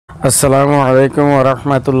Assalamualaikum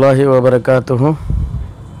warahmatullahi wabarakatuh.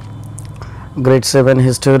 Grade 7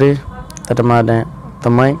 history tatamane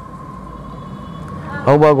tamai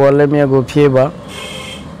auba golle miya go phieba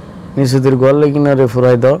nisudir golle ginare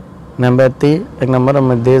furaido number 3 ek number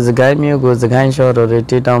madhe zagai miya go zagai shor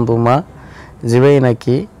reti town puma jibai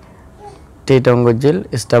naki T-town gojil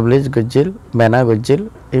establish gojil bana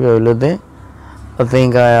gojil ibelode I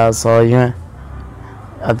think I saw you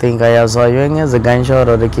the Ganshaw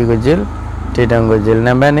or the Kigojil, Titan Gojil,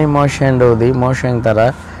 Nambani motion do the motion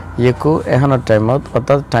tara, Yaku, Ehana time out, or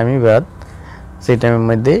that time bad, Sitam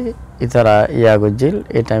Mede, Itara Yagojil,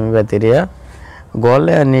 a time bateria,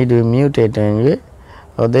 Gole need to mutate and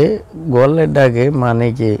or the Gole Dage,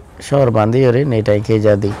 Maneki, Shore Bandiori, Neta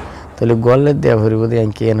Kejadi, the Gole de Avuri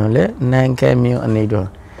and Kianole, Nanka mu and Nido,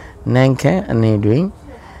 Nanka and Nidoing,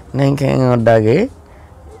 Nanka or Dage.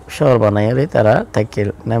 Shor banayari tara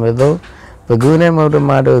takil namedo pagune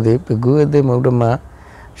mauda di pagu de mauda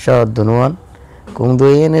shor dunuan kung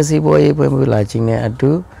doye ne si boye pembula chingne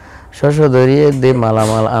atu shosho doriye de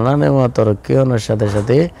malamal anane motor kyo no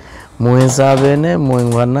shate muin sabe ne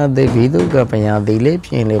muin warna de vidu ka panya dile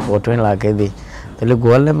pile potwen lake di tele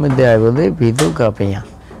golle me de ago de vidu ka panya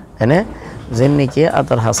ene zenni ke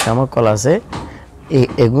atar haskama kolase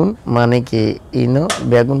egun mane ki ino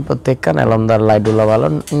begun protekkan alamdar laidula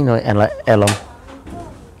balon ino elam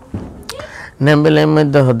nembele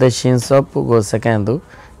medde hode shinsop go sekandu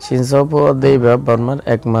shinsop de Burmar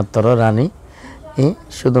ekmatro rani e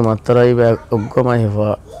শুধুমাত্র এই অগ্গমা হেফা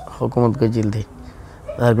হুকুমত গজিল দে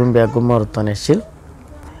তারবিন বেগম মরতনেশিল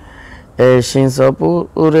এ shinsop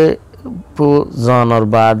উরে পু জানার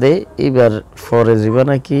বাদে এবার ফরে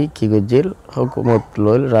জীবনা কি গজিল হুকুমত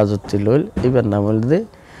লইল রাজত্ব লইল এবার নাম হল দে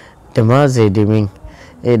ডেমাজে ডিমিং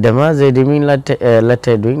এই ডেমাজে ডিমিং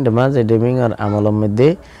লাটে ডুইং ডেমাজে ডিমিং আর আমলের মধ্যে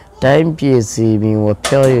time PAC me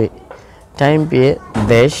ওপে time PA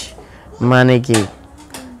দেশ মানে কি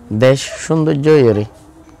দেশ সৌন্দর্য এরে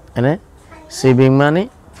মানে সিবিং মানে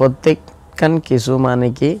প্রত্যেকখান কিছু মানে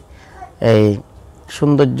কি এই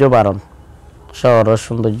সৌন্দর্য বারণ শহরের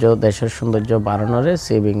সৌন্দর্য দেশের সৌন্দর্য বাড়ানোরে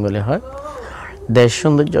সেভিং বলে হয় দেশ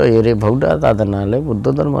সৌন্দর্য এরে ভৌডা তাদের নালে বুদ্ধ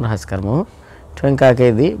ধর্মের হাজকর্ম ঠেঙ্কাকে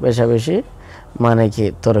দি বেশা বেশি মানে কি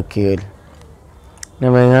তরক্কি হইল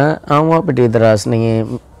নেমেঙ্গা আমা পেডিদরাস নিয়ে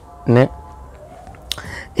নে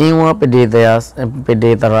ইমা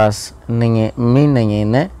পেডিদরাস নিয়ে মি নিয়ে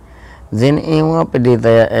নে জিন ইমা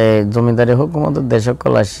পেডিদয়া জমিদারি হুকুমত দেশ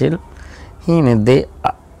কলাশীল হিনে দে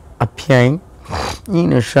আফিয়াইং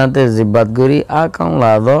ইনের সাথে জিব্বাত গরি আকাম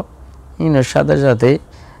লাদো ইনের সাথে সাথে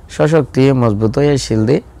সশক্তি মজবুত হয়ে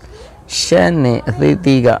শিলদে সেনে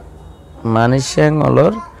তিগা মানে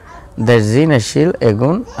সেঙ্গলর দেশজিন শিল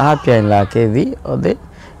এগুন আপিয়াইন লাকে দি ওদে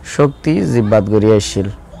শক্তি জিব্বাত গরি শিল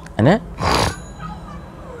এনে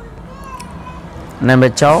নেবে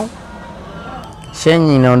চাও সেন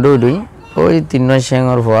ইনো দুই ওই তিন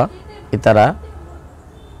সেঙ্গর হওয়া ইতারা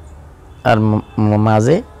আর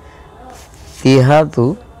মাঝে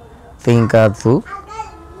Tihatu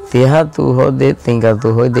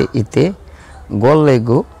hode ite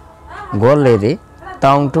gollere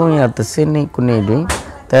town to at the Sydney Kuneding,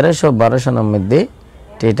 Tereso Barasana Mede,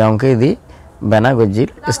 T-town Kedi, Bana Gojil,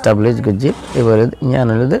 established Gojil, Everett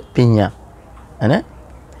Yanade, Pina. And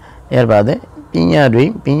Erbade, Pina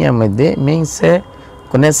doing, Pina Mede, means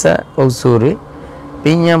Kunesa Osuri,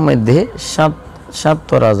 Pina Mede,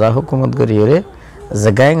 Shaptoraza, Hukumat Goriere,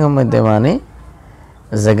 Zagaing Mede Mane.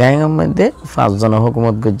 জায়গার মধ্যে 5 জন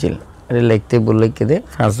হুকুমত গজিল এর লিখতে বললে কি দে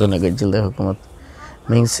 5 জন গজিল দে হুকুমত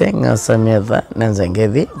মিংসে ngasameta নাজাঙ্গে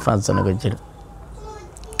দি 5 জন গজিল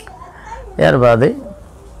এর বাদে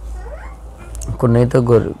কোনে তো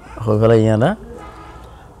হগলা ইয়ানা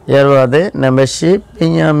এর বাদে নামেশি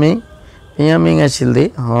পিয়ামি আছিল দি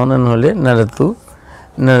হনন হলে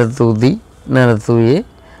নারতুয়ে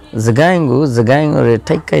জায়গাঙ্গরে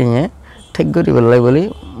ঠেকাইয়ে ঠেকগরি বলাই বলি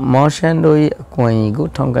মশান্ডই কোয়াইগু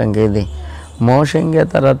ঠংকাঙ্গে দে মশাঙ্গে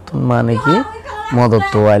তারা মানে কি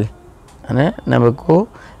মদতওয়াল মানে নাবকো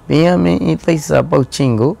পিয়ামি ইতাইসা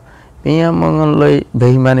পৌচিঙ্গু পিয়াম মঙ্গলই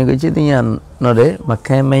বেইমানি গছি দিয়ান নরে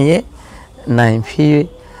মাখাইমায়ে নাই ফি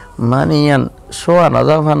মানিয়ান সোয়া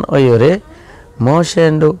নাজাফান ওয়রে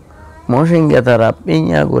মশাঙ্গে তারা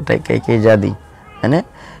পিয়া গোটাই কাইকে জাদি মানে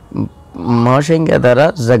মশাঙ্গে তারা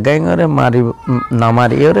জাগাইngরে মারি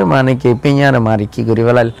নামারিয়রে মানে কি পিয়ারে মারি কি করি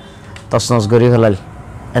ফেলাল তসনস করি ফেলাল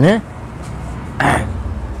এনে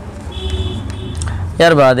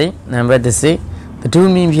এর বাদে আমরা দেখি তু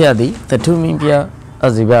মিমপিয়া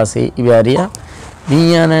আজিবাসি ইবারিয়া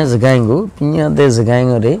পিয়ানে জাগাইঙ্গু পিয়া দে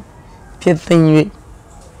জাগাইngরে ফেতিংবে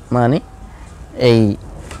মানে এই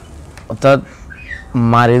অর্থাৎ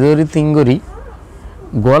maridori tinguri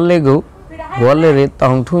golego golere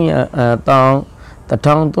tangtunya tang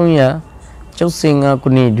tatangtunya chausinga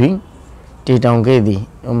kuni dwi ti tang ke di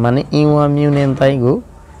mane iwa munen tai go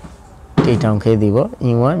ti tang ke di bo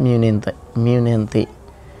iwa munen tai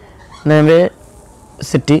nembe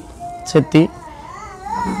siti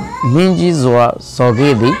minji zwa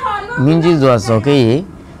soge di minji zwa soge ye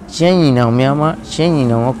shenyi na myama shenyi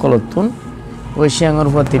na kolotun we shengar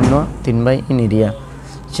ho tinbai iniria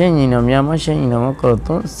shenyi na myama shenyi na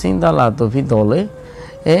kolotun sindala to fi dole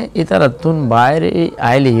itaratun bayre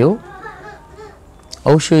ailiyo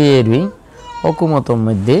aushoyerwi okumoto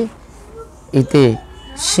madde ite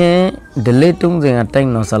shen deletung jeng atang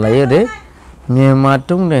no salayere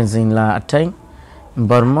myamatung den sinla atang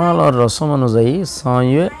बर्माल और रसम अनुजाई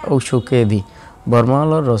सांये औशोके दी बर्माल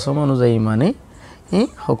और रसम अनुजाई माने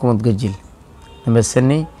हुकूमत गजिल number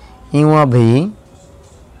Eva भई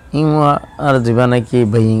इवा और जीवाना की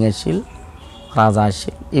भईंग अशिल राजा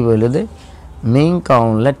अशिल इबोले दे main काउं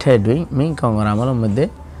लेटे दुई main काउं रामल मध्य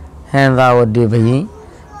हैंदावडी भई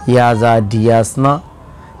याजा दियासना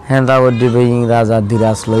हैंदावडी भई राजा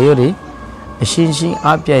दिरास लोयोरी शिंशिं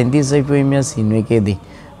आप या हिंदी से कोई में सीनवे के दी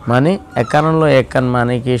माने एकानलो एकान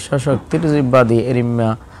माने की सशक्तिर जिब्बादी एरिम्या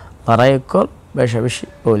लड़ाईकल बेशबिशी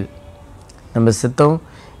बोल नंबर 7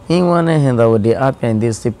 इंवाने हेंदावडी आप यां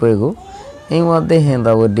दिस तिपेगो इंवादे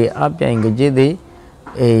हेंदावडी आप यां गजेदे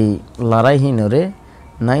ए लड़ाई हिनरे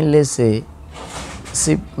नाइले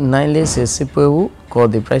से सिपेगो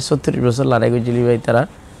कोदे प्राय 70 বছর लड़ाई गजिली बाई तारा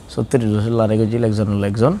 70 বছর लड़ाई गजिल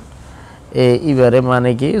একজন ए इबारे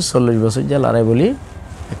माने की 40 বছর जा लड़ाई बोली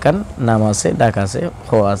একান নাম আছে ডাক আছে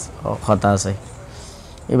কথা আছে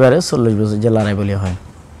এবারে 40 বছর যে লড়াই বলি হয়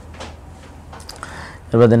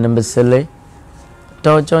এবারে নম্বর 7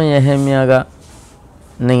 টাওচং ইহেমিয়াগা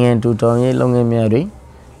নিঙে টুটং ই লঙে মিয়ারি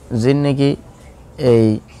জিন নাকি এই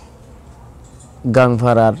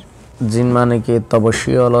গাংফারার জিন মানে কি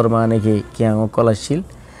তপস্বী অলর মানে কি কিয়াং কলাশীল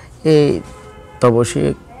এই তপস্বী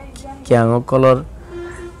কিয়াং কলর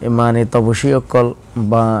माने तपस्वी अकल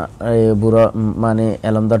बा बुरा माने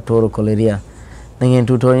एलमदा टोर कलेरिया नंगे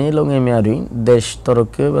टुटोय लंगे मियारुई देश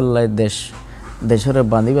तरक्के बेल्लाय देशरे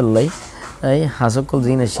बांदी बेल्लाय हासकल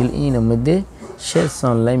जिन शिल इन मध्य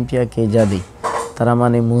शेसन लैम्पिया के जादी तारा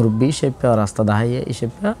माने मुरबी शेप्या रास्ता दाहाय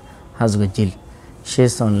इशेप्या हाजगजिल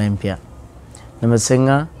शेसन लैम्पिया नमे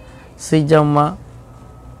सेंगा सिजामा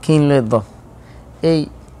किनले दो এই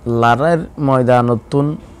লারার ময়দানতুন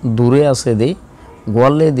দূরে আছে দে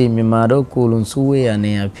गोले दी मिमारो कुलुन सुवे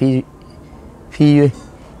आने या फिर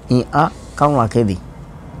आ काउं लाके दी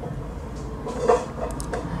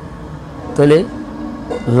तोले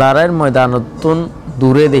लारार मैदान तुन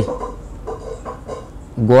दूरे दे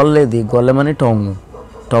गोले माने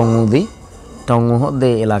टोंगू हो दे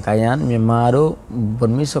इलाकायान मिमारो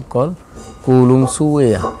बर्मी सकल कुलुन सुवे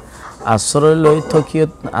आश्रय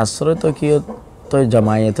तकियो तो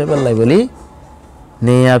जमाये थे बेल्लाई बोली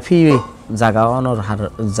नेया फिर জাগাওয়ানোর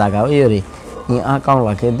জাগাওয়রে ই আকাউন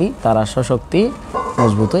লাকে দি তারা সশক্তি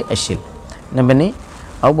মজবুত হয়ে আসিল নেবেনি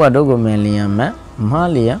আউবাডো গো মেলিয়ামা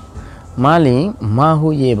মালি মাহু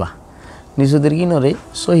ইয়েবা নিসুদের কিনরে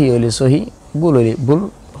সহি হইলে সহি ভুল হইলে ভুল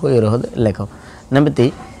হয়ে রহদে লেখো নেবেতি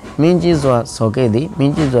মিনজি জোয়া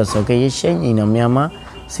সকে ইশেন ইনা মিয়ামা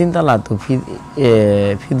সিনতালা তু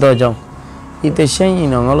ফিদজং ইতে শেন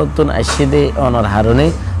ইনা ngolotun আসিদে অনর হারনে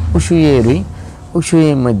উসুয়েরি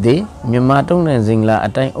Ushuye made Mimatong and Zingla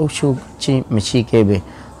at time Ushu Chi Michikebe.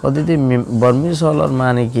 What did the Burmese or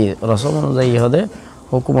Maniki, Rosomon Zayhode,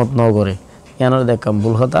 Hokumot Nogore, Yano de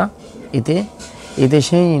Kambulhota, ite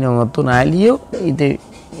Shin on Tunalio, ite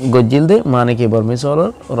Gojilde, Maniki Burmese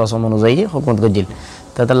or Rosomon Zay, Hokumot Gojil.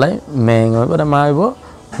 Tatalai, Mang over a Mayo.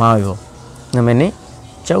 Namene,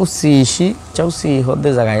 Chausi Hot the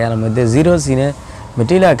Zagayana with the zero sine,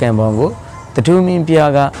 Matila Kambongo, the 2 mean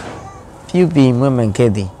Piaga. Piupi women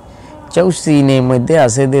kedi. Chausi name with the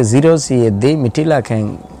ase de 0 C de Mitila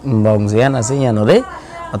Kang Bongziana Sayanore,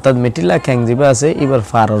 or that Mitila Kang Zibase, Iber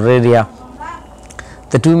Faroreria.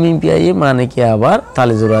 The 2 mean Pia Maniki Avar,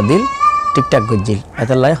 Talizuradil, Tic Tac Gujil, at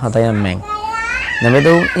a light Hatayan Mang.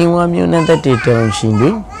 Namedo, Iwa Munan the Titan Shindu,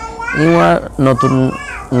 Iwa Notun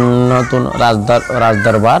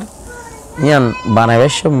Razdarbar, Yan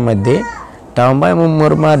Banavesham Mede, Town by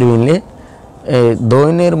Murma Dunle.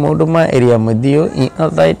 दोइनेर मोडुमा area मध्यो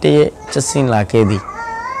इनाताइटे चसिन लाके दी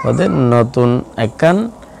ओदे नतुन एकान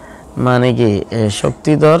माने कि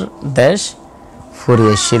शक्तिधर देश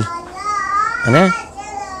फुरियशिल মানে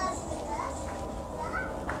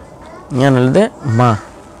ইয়ানলদে মা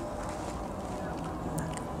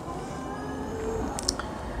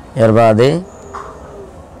এর বাদে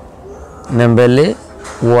nembele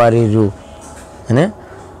wariru ane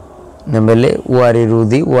nembele wariru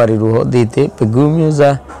di wariru ho dite pegumuza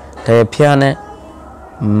tapiane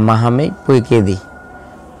mahame puikedi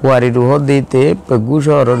wariru ho dite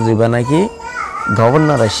pegusho ror jibana ki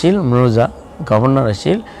governor ashil mruza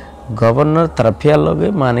governor tarafia loge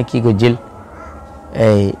mane ki gojil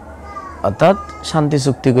ei অর্থাৎ শান্তি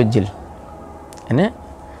চুক্তি গজিল এনে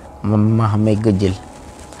মাহামেক গজিল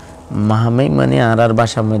মাহামেক মানে আর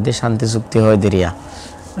ভাষার মধ্যে শান্তি চুক্তি হয় দেরিয়া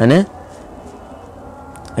মানে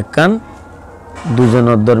একান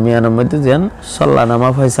দুজনের দরমিয়ানের মধ্যে যেন সল্লানামা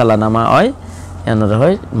ফয়সালানামা হয় এনরে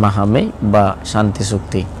হয় মাহামেক বা শান্তি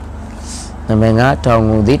চুক্তি মেঙা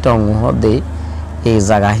টংউদি টংহ দে এই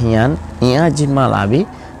জায়গা হিয়ান ইয়া জিমালাবি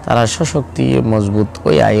তারা সশক্তি মজবুত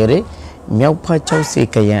ওই আয়রে মেউফা চাউসি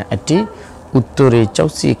কায়া এটি উত্তরে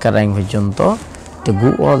চাউসি কারাং পর্যন্ত টেগু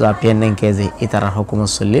ও জাপিয়ান নেংকে যে ইতারা হুকুমত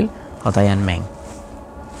চলিল হতায়ান মেং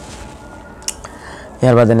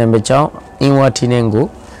ইয়ার বাদে নেমে চাও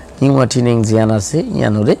ইংওয়াটি নেং জিয়ান আছে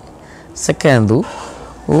ইয়ানুরে সেকেন্ডু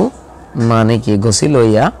ও মানে কি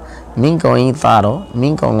গসিলইয়া মিংকই তারো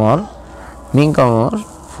মিংকঙর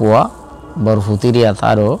ফুয়া বরফুতিরিয়া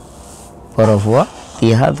তারো বরফুয়া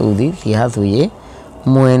তিহা তুয়ে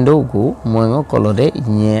Muendogu muengo kolore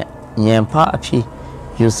nyempa api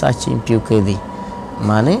yusachi piukedi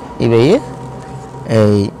মানে ইবেয়ে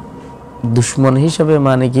এই দুশ্মন হিসাবে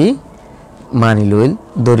মানে কি মানি লইল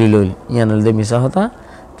দরি লইল ইয়ানল দে মিছা হতা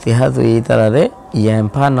তিহা তুই তারারে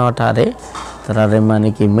ইয়াম্পা নটারে তারারে মানে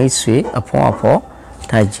কি মেসুই আপো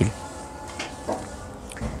ঠাইছিল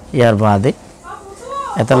ইয়ার বাদে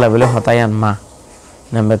এটা লেভেলে হতায়ান মা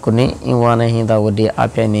নামে কোনি ইওয়ানে হিন্দা ওডি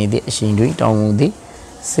আপে নে দি শিন্ডুই টাউদি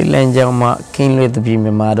সিলেঞ্জামা কিনলে বি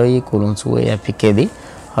মে মারো ই কুলুন সুয়ে ফিকেদি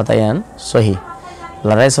হতায়ান সহি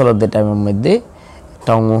লড়াই চলতে টাইমের মধ্যে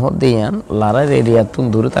টাউমু হদিয়ান লড়াই এরিয়া তুন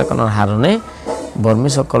দূরে তাকানোর হারণে বর্মী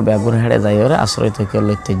সকল ব্যাগুন হেড়ে যাইরে আশ্রয় থেকে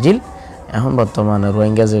লইতে জিল এখন বর্তমানে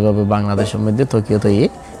রোহিঙ্গা যেভাবে বাংলাদেশের মধ্যে তকিও তো ই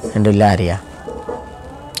হ্যান্ডেল এরিয়া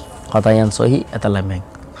হতায়ান সহি এতালামেং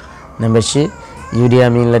নেবেশি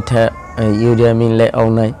ইউরিয়া মিনলে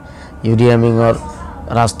অনাই ইউরিয়া মিংর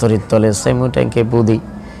রাষ্ট্রীয় তলে সেমু ট্যাঙ্কে বুদি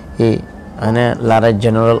এ আনে লারা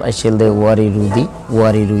জেনারেল আইসিল দে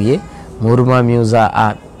ওয়ারি রুয়ে মুরমা মিউজা আ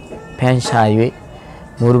ফ্যান সাইয়ে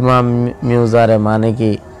মুরমা মিউজারে মানে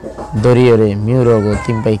কি দরিয়রে মিউরগো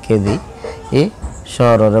তিনপাই খেদি এ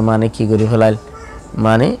শহরে মানে কি করে ফেলাল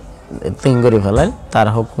মানে তিন করে ফেলাল তার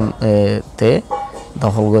হুকুম তে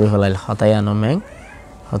দখল করে ফেলাল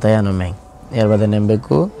হতায়ানো মেং এর বাদে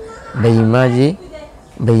নেমবেকু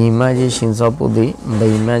বেইমাজি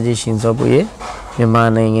সিনসাপুয়ে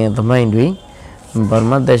মেমানে দমাইন্ডুই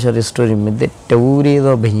বর্মা দেশের স্টোরি মধ্যে টৌরি দ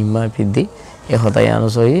বেইমা পিদি এ হতায়ানো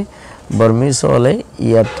সহি বর্মিস হলে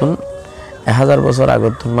ইয়াতুন 1000 বছর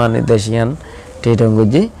আগতুন মানে দেশিয়ান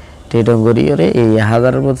টেটঙ্গরিয়রে এই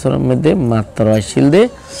 1000 বছরের মধ্যে মাত্র আসিল দে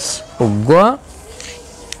উগ্র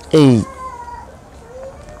এই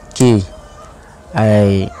কি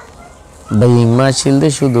এই বেইমা আসিল দে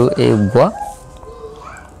শুধু এই উগ্র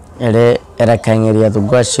এরা কাঙ্গেরিয়া তো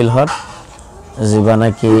গাছিল হর জীবানা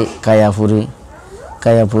কি কায়াপুরি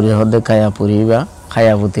হদে কায়াপুরি বা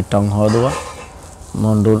খায়াপুতি টং হদুয়া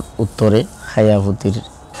মন্ডুর উত্তরে হায়াভূতির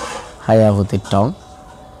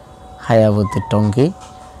টং কি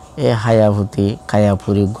এ হায়াভূতি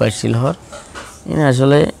কায়াপুরি গাছিল হর ইনি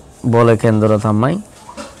আসলে বলে কেন্দ্র থামাই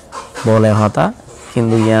বলে হতা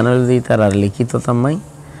কিন্তু ইয়ানের দি তারা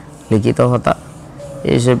লিখিত হতা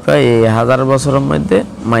এইসব প্রায় 1000 বছরের মধ্যে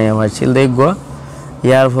মায়া ভাইছিল দেখব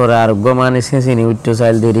ইয়ার পরে আর মানে সেঁচিনি উচ্চ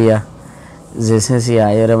চাইল দিরিয়া যে সেঁচি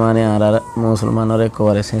আয়ের মানে আর মুসলমানের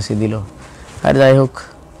একবারে সেঁচি দিল আর যাই হোক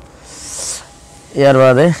ইয়ার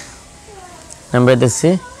বাদে আমরা দেখছি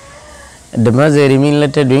ডেমাজে রিমিং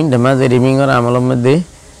লেটে ডুইং ডেমাজে রিমিংয়ের আমলের মধ্যে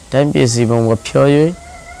টাইম পেয়েছি এবং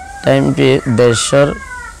টাইম পেয়ে দেশের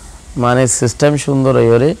মানে সিস্টেম সুন্দর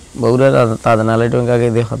হয়ে বগুড়া তাদের নালে টঙ্কাকে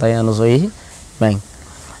দিয়ে হতাই আনো সহি ব্যাংক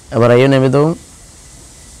এবার আইও নেবে তো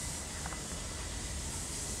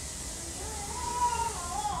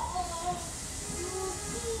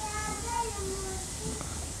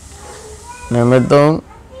নেবে তো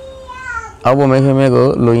আবো মেঘো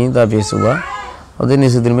লই তা পেয়েছুবা ওদের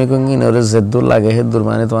নিচুদের মেঘ কিনে জেদ্দুর লাগে হেদ্দুর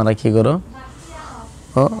মানে তোমরা কি করো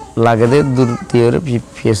ও লাগে দে দূর দিয়ে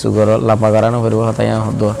ফেসু করো লাপা করানো করবো হতাই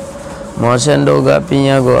হতো মশান ডোগা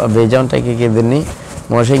পিঁয়া গো বেজাউন টাইকে কে দিননি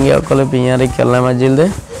মশাইঙ্গিয়া কলে পিঁয়ারে কেলা মা জিল দে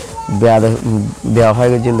ব্যাফাই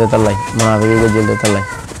গো জিল দে তালাই মহাবেগে গো জিল দে তালাই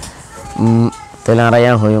তেলে আর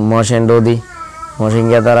ইয়া হই মশান ডো দি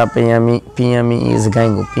মশাইঙ্গিয়া তারা পিঁয়ামি ইজ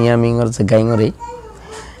গাইঙ্গো পিঁয়ামিঙ্গর যে গাইঙ্গো রে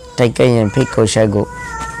টাইকা ইয়া ফেক কইসা গো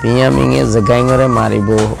পিয়ামিংয়ে জাগাইngরে মারিব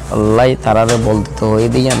আল্লাহ তারারে বলতে তো হই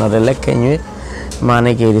দিয়া নরে লেখাইয়ে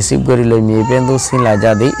মানে কি রিসিভ করি লই মি পেন্দু সিলা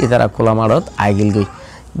জাদি ইতারা কোলা মারত আইগিল গই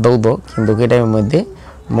দৌদ কিন্তু কে টাইমের মধ্যে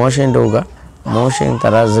মোশন ডৌগা মোশন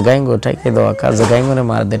তারা জাগাইngো ঠাইকে দেওয়া কা জাগাইngরে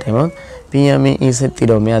মার দে টাইম পিয়ামি ইসে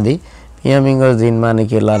তিরো মেয়াদি পিয়ামিংর দিন মানে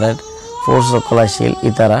কি লারার ফোর্স কলাশীল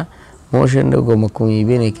ইতারা মোশন ডৌগো মকুমি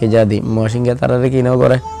বিনে কে জাদি মোশিংগে তারারে কি ন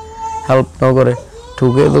করে হেল্প ন করে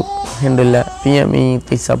ঠুকে দু হ্যান্ডেলা পিয়ামি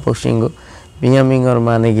তিসা পোশিংগো পিয়ামিংর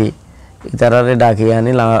মানে কি ইতারারে ডাকি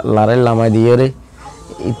আনি লারে লামাই দিও রে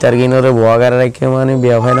ইতার গিনরে বোয়াগারে রাখে মানে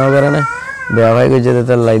ব্যবহার না করে না ব্যবহার করে যেতে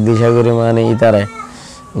তার লাই দিশা করে মানে ইতারে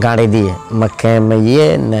গাড়ি দিয়ে মাকে মেয়ে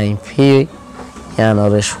নাই ফি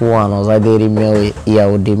ইয়ানরে শুয়ানো যায় দেরি মেয়ে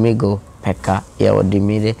ইয়াও ডিমি গো ফেকা ইয়াও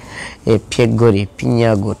ডিমি রে এ ফেক গরি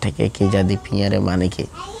পিয়া গো থেকে কে জাদি পিয়ারে মানে কি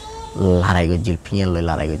লড়াই গজিল পিয়া লই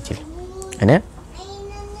লড়াই গজিল হ্যাঁ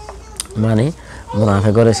মানে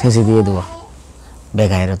মুনাফে করে সেঁচি দিয়ে দেওয়া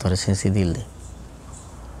বেগাইরে তোরে সেঁচি দিল দে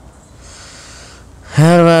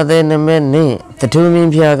হ্যাঁ বাদে নেমে নে তঠু মিন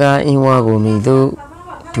পিয়াগা ইওয়া গো মি দু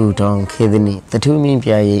টুটং খেদনি তঠু মিন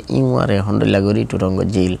পিয়ায়ে ইওয়া রে হন্ডলা গরি টুটং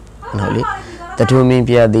গজিল নহলে তঠু মিন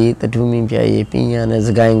পিয়া দি তঠু মিন পিয়ায়ে পিয়া নে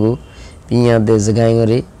জগাইngো পিয়া দে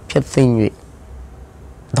জগাইngরে ফেতসিংয়ে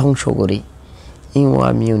ধ্বংস করি ইওয়া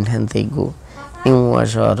মিউন হেনতে গো ইওয়া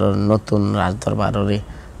শহর নতুন রাজদরবারে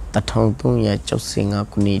তাঠং তুইয়া চৌসিংা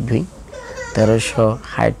কুনি দুই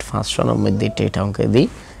 1365 সনের মধ্যে টেটাংকে দি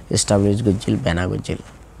এস্টাবলিশ গজিল বেনা গজিল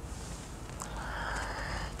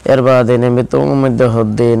এর বাদে নেমে তো মধ্যে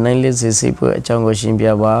হদে নাইলে সিসি চাঙ্গ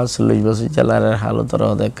শিম্পিয়া বা 40 বছর জেলার হালতর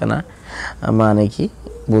হদে কানা মানে কি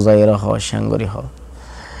বুঝাই রহ সাঙ্গরি হ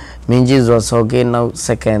মিঞ্জি জসকে নাও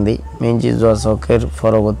সেকেন্ডি মিঞ্জি জসকের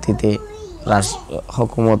পরবর্তীতে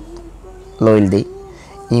হুকুমত লইল দি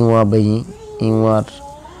ইওয়া বই ইওয়ার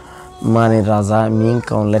মানে রাজা মিং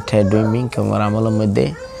কং লেঠে দুই মিং কং আমল মধ্যে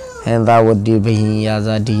হেন্দাওয়াদি বহি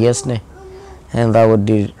রাজা ডিএস নে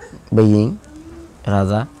হেন্দাওয়াদি বহি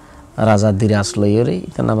রাজা দিরাস লইরে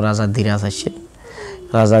ইতার নাম রাজা দিরাস আছে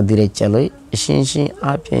রাজা দিরে চলই শিনশি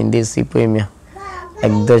আপে ইন্দেসি প্রেমিয়া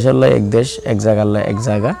এক দেশ হলো এক দেশ এক জায়গা হলো এক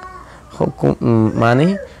জায়গা হুকুম মানে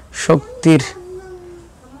শক্তির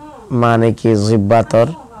মানে কি জিব্বাতর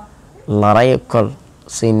লড়াই কল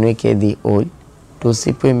সিনৱে কে দি ওই টু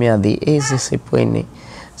সিপুই মেয়াদি এই যে সিপুই নে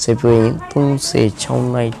সিপুই তুম সে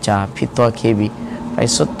ছৌনাই চা ফিতোয়া খেবি প্রায়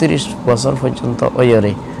 37 বছর পর্যন্ত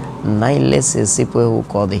ওয়রে নাইলে সে সিপুই হু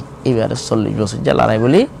কদে এবারে 40 বছর যা লড়াই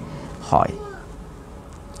বলি হয়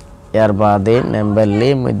এর বাদে নাম্বার লে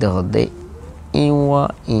মধ্যে হদে ইওয়া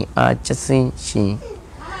ইআ চাসিন শি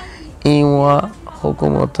ইওয়া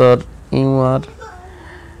হুকুমতর ইওয়ার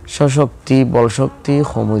সশক্তি বলশক্তি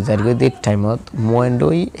সমুজারগদির টাইমত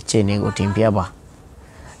মোয়েন্ডই চেনে গঠিন পিয়াবা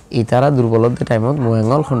ইতারা দুর্বলদের টাইমত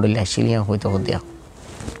মোয়েঙ্গল খন্ডলি আসিলিয়া হইতে হদিয়া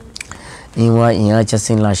ইওয়া ইয়া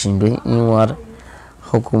চাসিন লাসিন দুই ইওয়ার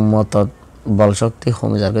হুকুমতত বলশক্তি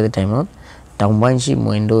সমুজারগদির টাইমত টাউনবাইনসি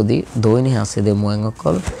মোয়েন্ডো দি দৈনি আছে দে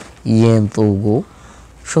মোয়েঙ্গকল ইয়েন তোগো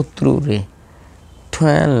শত্রু রে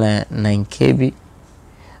ঠেলে নাই খেবি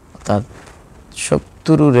অর্থাৎ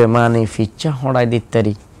শত্রু রে মানে ফিচ্চা হড়াই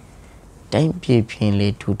দিতারি টাইম পিয়ে ফেলে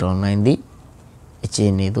 2009 দি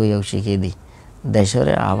চেনে দইয়াও শিখে দি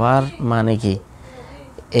দেশরে আবার মানে কি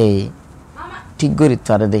এই ঠিক করি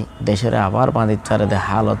তারে দেই দেশরে আবার বাঁধি তারে দে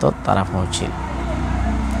হালত তারা পৌঁছিল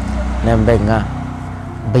নেমবেঙ্গা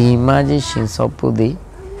বিমাজি সিনসপু দি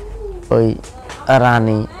ওই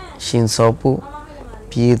রানী সিনসপু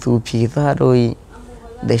পিয়েতু পিতার ওই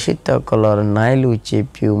দেশিটা কলর নাইলু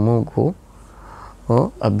চেপিউ মুগু ও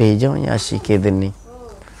বেজং ya শিখে দেনি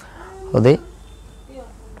ওদে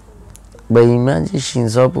বেইমাজি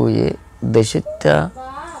সিনসপু এ দেশিটা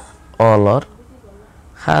অলর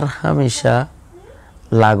হার হামেশা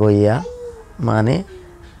লাগইয়া মানে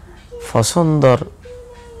পছন্দর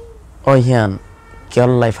অহিয়ান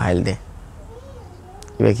কেল্লাই ফাইল দে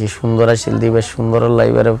এবার কি সুন্দর আসিল দিবে সুন্দর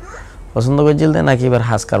লাইবারে পছন্দ করছিল দে নাকি এবার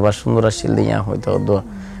হাস কারবার সুন্দর আসিল দিয়া হয়তো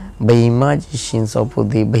বেইমাজি সিনসপু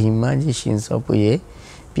দি বেইমাজি সিনসপু এ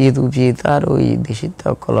পিয়েতু পিতার ওই দেশিটা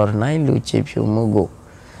কলর নাই লুচে পিউ মুগো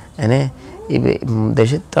এনে ইবে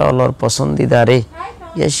দেশিটা অলর পছন্দিদারে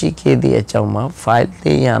ইয়া শিখিয়ে দিয়ে চাউমা ফাইল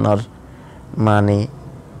দিয়ে আনর মানে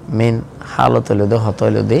মেন হালত হইল দে হত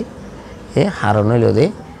হইল দে এ হারণ হইল দে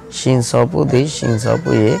সিনসপু দি সিনসপু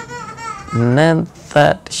এ নেন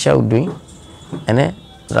that showing এনে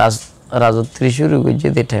রাজত্রী শুরু করছে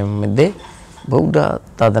দে টাইম মধ্যে বউডা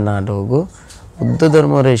তাদনা ডোগো বুদ্ধ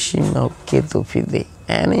ধর্মরে সীমা কেতু ফিদে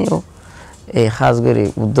এনেও এই খাস করে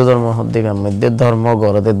বুদ্ধ ধর্ম হদ্দিকার মধ্যে ধর্ম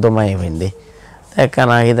গরদের দমাই হইন্দে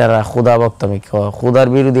একানা হিদারা খুদা বক্তমি খুদার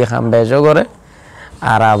বিরোধী খাম বেজও করে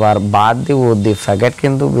আর আবার বাদ দি ও দি ফ্যাকেট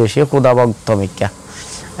কিন্তু বেশি খুদা ভক্ত মিক্কা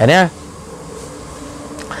এনে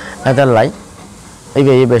এটা লাই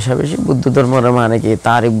এই বেশা বেশি বুদ্ধ ধর্মের মানে কি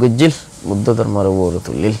তারিফ গুজিল বুদ্ধ ধর্মের ওর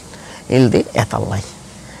তুলিল ইলদি এটা লাই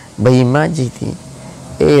বেইমা জিতি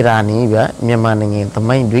এই রানী বা মেমানে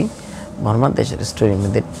তমাই দুই বর্মা দেশের স্টোরির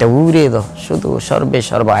মধ্যে টেউরে দ শুধু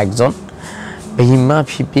সর্বা একজন বেইমা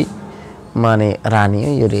ফিপি মানে রানী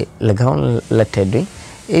ইরে লেখাও লেটে দুই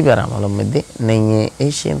এইবার আমার মধ্যে নেই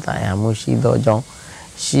এই চিন্তায় আমি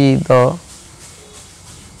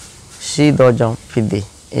শীত জং ফিদি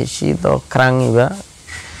এই শীত ক্রাঙিবা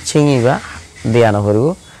ছিঙিবা দেয়া না করব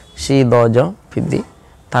শীত জং ফিদি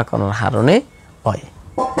তাকনের হারণে হয়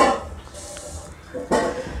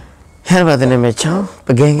Her badan me chao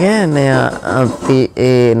pagenge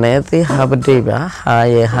naya ti habde ba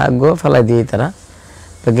ha go fala di tara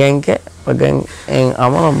pagenge en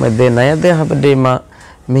amalo me de naya de habde ma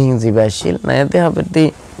ming zibashil naya de habde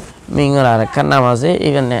ming ra kana ma se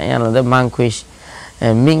even yana de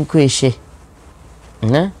ming kuish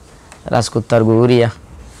ne raskutar guria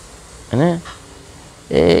ne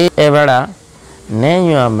e bada ne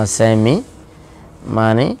yo masami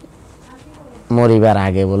mane মরিবার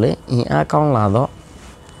আগে বলে ইয়া কংলাদ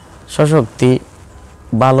সশক্তি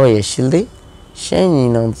ভালো এসিল দি সেই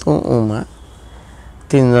নিনন্তু উমা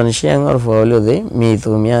তিনজন শিয়াঙ্গর ফুয়লিও দেই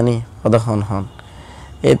মিতু মিয়ানি অদখন হন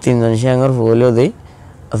এই তিনজন শিয়াঙ্গর ফুয়লিও দেই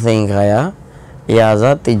অথেঙ্গায়া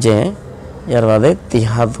ইয়াজা তিজে ইয়ার বাদে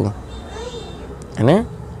তিহাতু এনে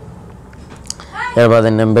ইয়ার বাদে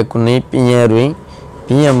নেমবে কুনি পিয়া রুই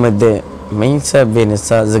পিয়া মধ্যে মিনসা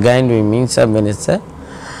বেনেসা জগাইন রুই মিনসা বেনেসা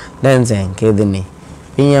Nenseng kedini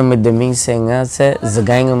pinya midde mingsenga se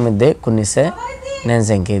zagainga midde kunise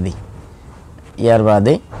nenseng kedi yar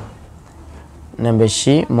bade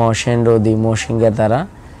nambeshi moshendo di moshinga tara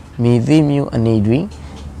midi miu anidwi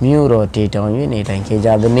miu rotate on yu ne tan ke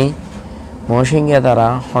jadni moshinga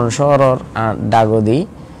tara honshoror dagodi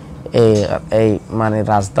e mane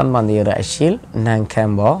rastan bandira ashil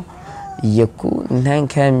nankembo yeku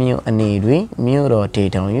nankamiu anidwi miu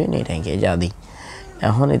rotate on yu ne tan ke jadi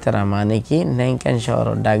এখন ইতারা মানে কি নেংকান শহর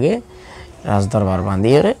ডাগে রাজদরবার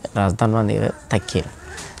বান্দিরে রাজধান বান্দিরে থাকিল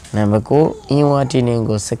নেমকো ইওয়াটি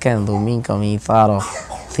নেঙ্গো সেকেন্ডো মিনকামি ফারো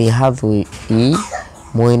সিহাতু ই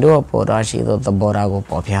moindo porashi do borago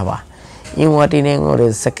popyaba iwati nengore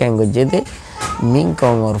sekengo jede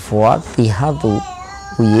minkongor fwa tihatu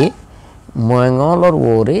uye moengolor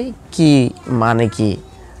wore ki mane ki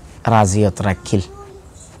raziyat rakil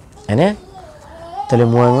ene তাহলে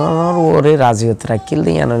মোয়েঙ্গর ওরে রাজিয়ত রাখিল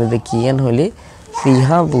দিয়া নলে কিয়েন হলে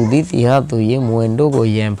তিহা দুইয়ে মোয়েন্ডো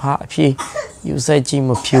গইয়েম ফা ফি ইউসাই চিম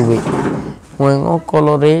ফিউবে মোয়েঙ্গ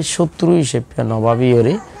কলরে শত্রু হিসেবে নবাবি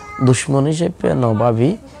ওরে দুশ্মন হিসেবে নবাবি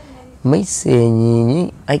মাইসে নিনি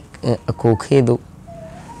আইক কোখেদো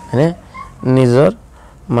মানে নিজর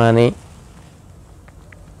মানে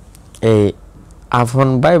এই আফন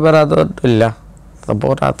বাই বারাদর দল্লা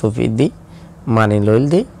তবরা তফিদি মানে লইল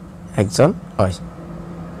দি একজন হয়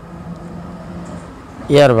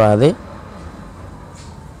ইয়ার বাদে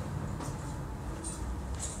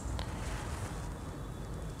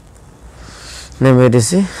নেমে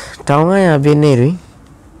দিছে টাঙ্গায় আবিনে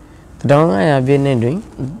রুই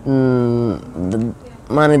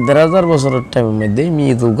মানে 1000 বছরের টাইমের মধ্যে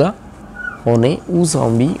মিদুগা হনে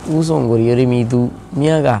উসঙ্গরিয়রে মিদু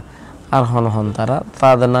মিয়াগা আর হন তারা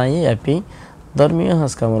তাদনায়ে আপি ধর্মীয়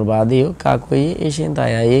হাসকামর বাদেও কাকই এসেন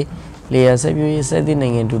তায়ায়ে লিয়া সাবিও এসে দিন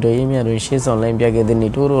নেন টুডে মিয়া রইছে অনলাইন বিয়াগে দিন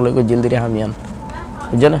টুর হলে কো জলদি হামিয়ান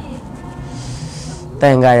বুঝনা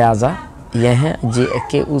তেঙ্গা আজা ইহে যে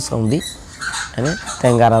একে উসংদি মানে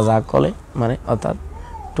তেঙ্গা রাজা কলে মানে অর্থাৎ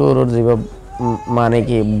টুরর জীব মানে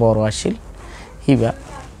কি বড় আসিল হিবা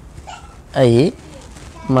এই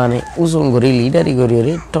মানে উসংগরি লিডারি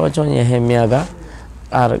গরিরে টচন ইহে মিয়াগা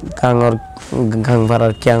আর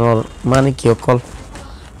গাংভারার ক্যাঙর মানে কি অকল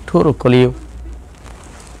টুর কলিও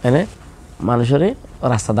এনে মানুষরে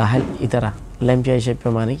রাস্তা দাহাল ইতারা ল্যাম্পিয়া হিসেবে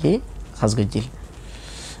মানে কি খাস গজিল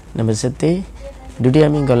নম্বর 7 দুটি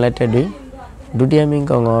আমি গলাতে দুটি আমি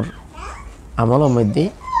গঙর আমল মধ্যে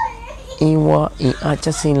ইওয়া ই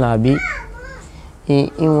আচা সিন লাবি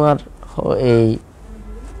ইওয়ার এই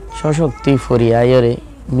সশক্তি ফরিয়ায়রে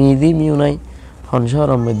মিদি মিউনাই হনসর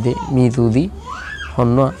মধ্যে মিদুদি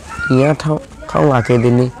হন্ন ইয়া খাও আকে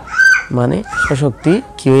দিনি মানে সশক্তি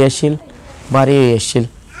কি হইয়াছিল বাড়ি হইয়াছিল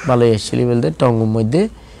ভালো হইয়াছিল বলতে টঙ্গুর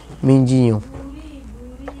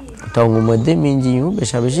মধ্যে মিঞ্জিও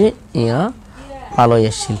বেশা বেশি ইয়া ভালো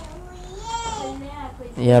হইয়াছিল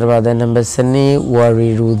ইয়ার বাদে নম্বর সেনি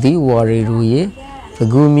ওয়ারি রুয়ে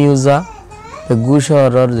গু মিউজা গু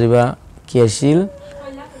শহরের যেবা কি আছিল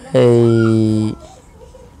এই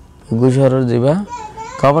Gushar Jiba,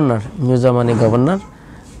 Governor, Muzamani Governor,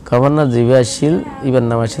 Governor Jiba Shil, even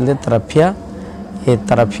Namashil de Tarapia, a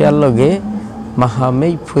Tarapia Loge,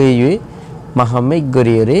 Mahame Puye, Mahame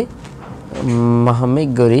Goriere,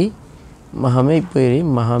 Mahame Gori, Mahame Puye,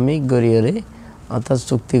 Mahame Goriere, Atas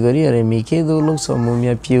Sukti Goriere, Mike, do look some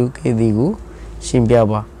Mumia Puke Digu,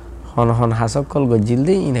 Shimbiaba, Hon Hasakol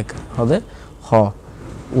Gojilde in a other Ho,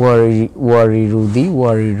 Worry Rudy,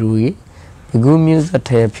 Worry Rui. Begumuse at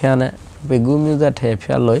Tapiana, Begumuse at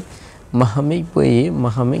Tapialoi, Mahame Puye,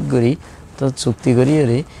 Mahame Guri, the Sukti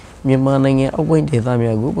Goriere, Mimanang away the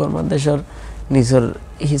Tamiagu, or Mandashar Nisor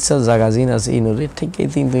Hissa Zagazinas in a take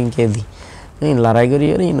it into Kedi. In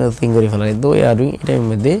Laragori, in a thing, though I are doing it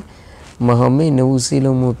with day, Mahame no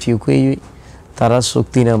Silomu Puque, Taras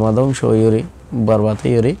Suktina Madam Shoyori,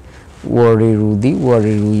 Barbatayori, Worry Rudy,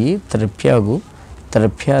 Worry Rui, Trapiagu,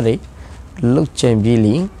 Trapiare, Look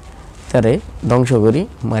Chambilling. Tare Dongshogori,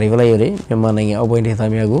 Marivalayore, Yamanang away the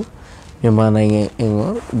Tamiago, Yamanang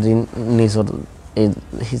in Nisor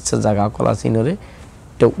hits a Zagacola Sinore,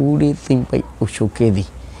 the Udi thing by Ushukedi,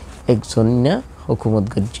 Exonina, Hokumot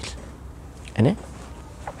Gajil. And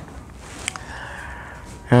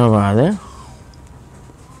how are there?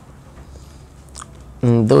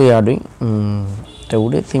 Though you are doing the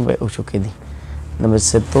Udi thing by Ushukedi. Number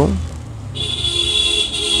Seto.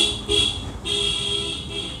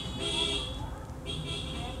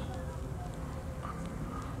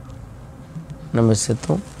 Number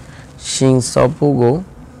 7 Shin Sopugo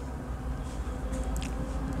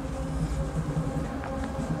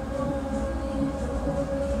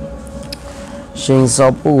Shin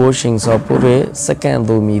Sopure second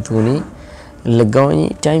do me tuni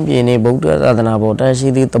Legoni time be enabled than about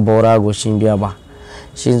she did the Borago Shimbiaba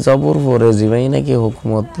Shin Sopur for a Zivanaki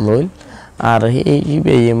Hokumot Loil are he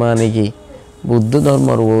Yemaniki Buddha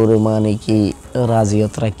Dormor Maniki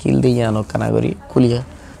Raziotra killed the Yano Kanagori Kulia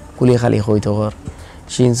Kuli Khali Hoitohor.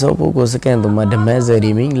 Shinsopu goes again to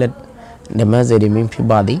Madamazarimin, let the Mazarimin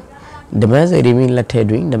Pibadi, the Mazarimin let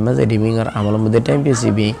headwing, the Mazarimin or Amalam the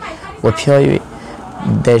Tempcb, Wapio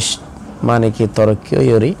dash Maniki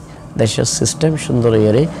Torokyo, dash system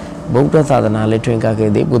Shundori, Bogda Tadana,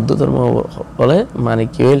 Twinka, Buddha Ole,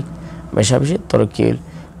 Manikil, Meshabi, Torokil,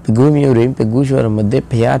 Pigumi, Pigushur, Made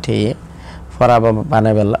Piate. Faraba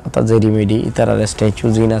Panabella, Tazerimidi, Itara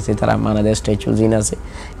statues in us, Itaramana, the statues in us,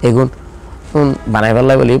 Egun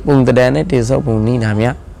Banavella will the danet is of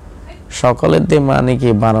Uninamia, Chocolate de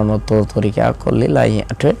Maniki Banano Tortorica, Colilla,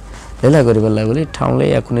 Lelagorival level,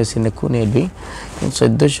 Townley, Akunis in the Kunedi,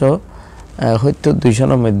 inside the show, Hutu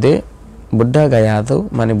Dushano Mede, Buddha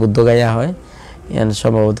Gayato, Mani Buddha Gayahoi, and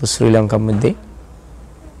some of the Sri Lanka Mede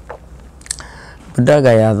Buddha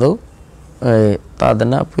Gayado.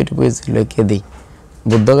 Tadana Purpose Lekedi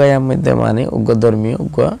Buddhagaya with the money, Ugodormi,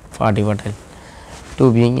 Uga, Fati Vatel.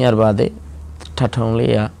 Two being Yarbade,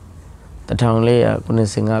 Tatonlea, the Townlea,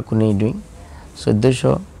 Kunisinga, Kuni doing. So the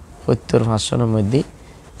show with your fashion of the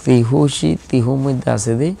Tihushi, Tihum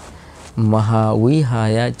Dasidi, Mahawi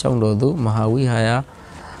Haya, Chongdodu, Mahawi Haya,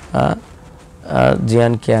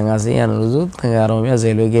 Jian Kiangazi and Ruzu, Tangaromia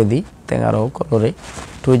Zelugedi, Tangaro Colore,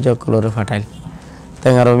 Tuja Colore Fatal.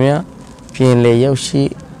 Tangaromia. Pienle Yoshi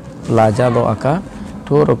Lajado Aka,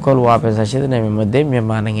 two Rokol Wapes Ashid name of them,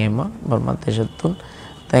 Yamanangema, Burmateshatun,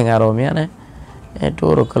 Tangaromiane, a two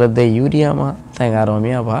Rokol de Uriama,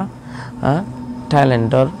 Tangaromia Ba,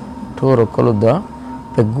 Talenter, two Rokoluda,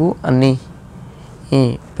 Pegu Ani,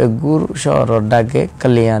 Pegur Shor Dage,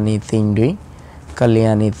 Kaliani thing doing,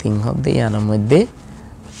 Kaliani thing of the Yanamade,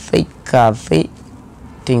 Fake Kathi,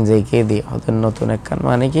 things they gave the other Notunakan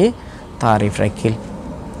Maniki, Tarif Rakil.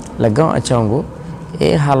 Lagam Achango,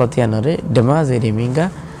 a Halotianore,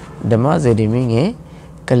 Demazeriminga, Demazeriminge,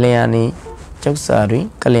 Kalayani Choksari,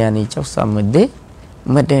 Kalayani Choksamade,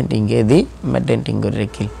 Madenting Edi, Madenting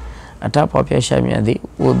Rekil. A top of Yashamiadi,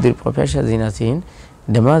 would the Popesha Zinasin,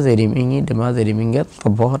 Demazerimingi, Demazeriminga,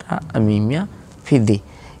 Tobora, Amimia, Fidi,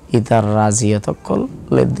 Itar Raziatokol,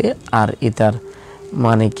 Lede, or Itar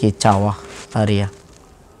Maneki Chawa, area.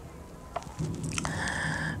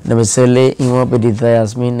 Namasele Imopedita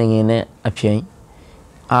Yasmin in a pian.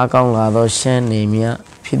 Akang Lado Shan Namia,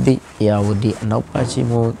 Pidi, Yawudi, and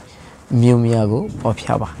Opachimo, Mumiago,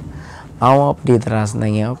 Popiaba. Our Pidras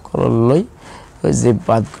Nanga, Koloi,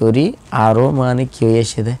 Zipatguri, Aro Mani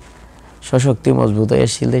Kyoyeshide. Shoshokti Mosbuta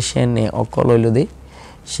Yashil, Shene Okololude,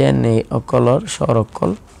 Shene Okolor,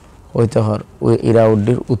 Shorokol, Hoitohor,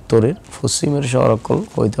 Iraudir Uttorir, Fusimir Shorokol,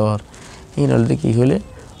 Hoitohor. In all the Kihule,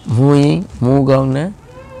 Muing, Mugaune.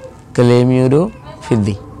 Kalemuro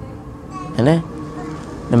Fidi. And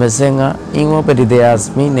Namasenga, Ingo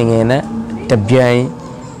Perideas meaning in a Tabiai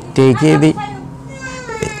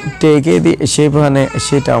teke di shepane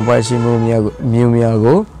sheta ba shi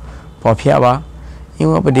miumiago pophiaba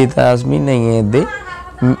ingo pedita asmi nange de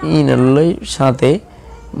inaloi sate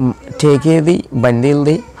teke di bandil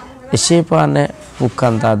di shepane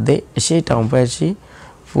fukanta de sheta ba shi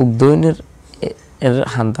fukdoinir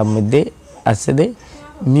hantam de asede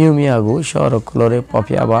miumiago shorokolore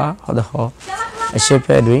pophiaba hodaho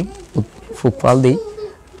shepedwi fukpaldi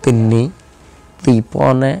tinni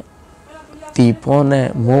tipone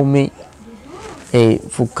momi এই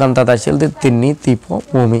ফুকান্তা তাইছিলতে Tinni tipo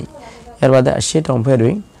momi এর বাদে আসে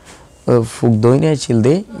টম্পেরুই ফুক দইনে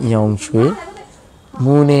ছিলদে ইয়ংশুয়ে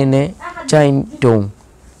মুনেনে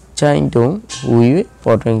চাইনটং উইয়ে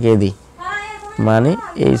পটনকে দি মানে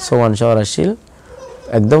এই সমান শহর আসিল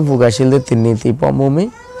একদম ফুক আসিলদে তিন্নি tipo momi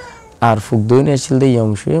আর ফুক দইনে ছিলদে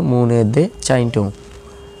ইয়ংশুয়ে মুনে দে চাইনটং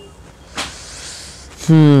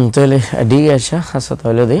তাহলে ঠিক আছে আচ্ছা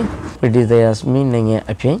তাহলে দেই পেডিতে আসমি নেঙে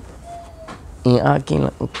আপি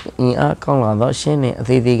ইয়া কাংলা সেনে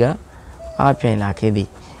দিদিগা আপি লাখে দি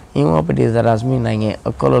ইয়া পেডিতে আসমি নেঙে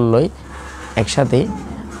অকললই একসাথে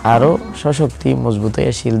আরো সশক্তি মজবুত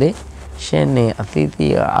হয়েছিল দে সেনে অতিথি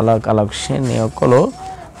আলাক আলাক সেনে অকল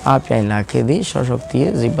আপি লাখে দি সশক্তি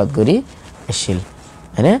জিবাত করি আসিল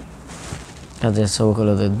হ্যাঁ কাজে সকল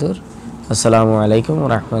দূর আসসালামু আলাইকুম ওয়া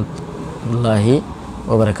রাহমাতুল্লাহি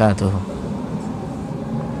ওয়া বারাকাতুহু